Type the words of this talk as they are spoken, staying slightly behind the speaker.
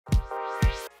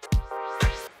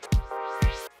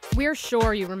We're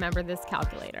sure you remember this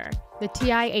calculator, the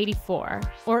TI-84,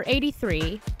 or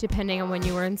 83, depending on when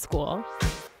you were in school.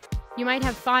 You might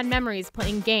have fond memories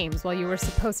playing games while you were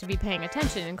supposed to be paying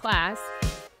attention in class,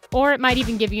 or it might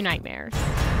even give you nightmares.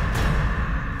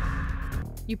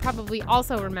 You probably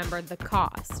also remembered the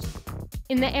cost.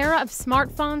 In the era of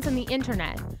smartphones and the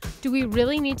internet, do we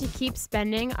really need to keep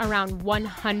spending around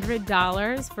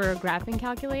 $100 for a graphing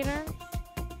calculator?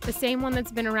 The same one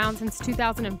that's been around since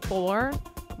 2004,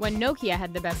 when Nokia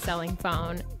had the best-selling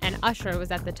phone and Usher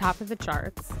was at the top of the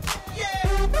charts.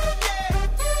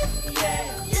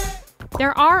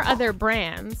 There are other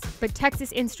brands, but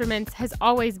Texas Instruments has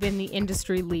always been the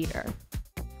industry leader.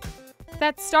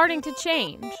 That's starting to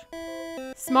change.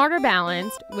 Smarter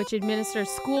Balanced, which administers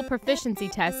school proficiency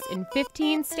tests in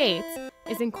 15 states,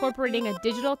 is incorporating a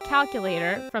digital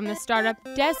calculator from the startup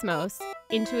Desmos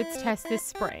into its test this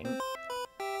spring.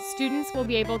 Students will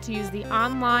be able to use the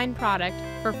online product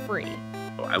for free.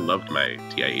 I loved my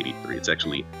TI-84. It's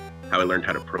actually how I learned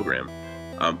how to program.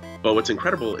 But what's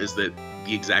incredible is that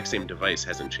the exact same device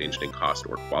hasn't changed in cost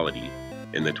or quality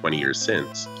in the 20 years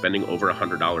since. Spending over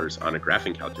 $100 on a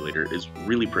graphing calculator is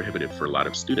really prohibitive for a lot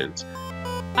of students.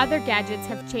 Other gadgets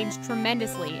have changed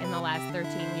tremendously in the last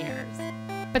 13 years.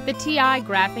 But the TI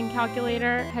graphing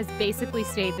calculator has basically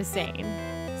stayed the same.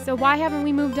 So why haven't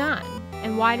we moved on?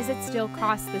 And why does it still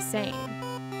cost the same?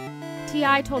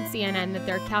 TI told CNN that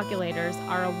their calculators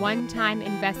are a one-time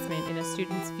investment in a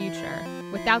student's future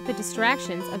without the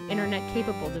distractions of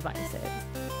internet-capable devices.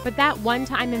 But that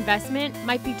one-time investment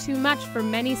might be too much for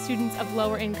many students of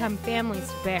lower-income families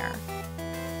to bear.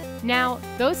 Now,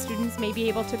 those students may be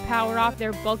able to power off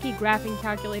their bulky graphing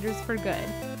calculators for good.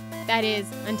 That is,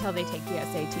 until they take the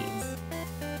SATs.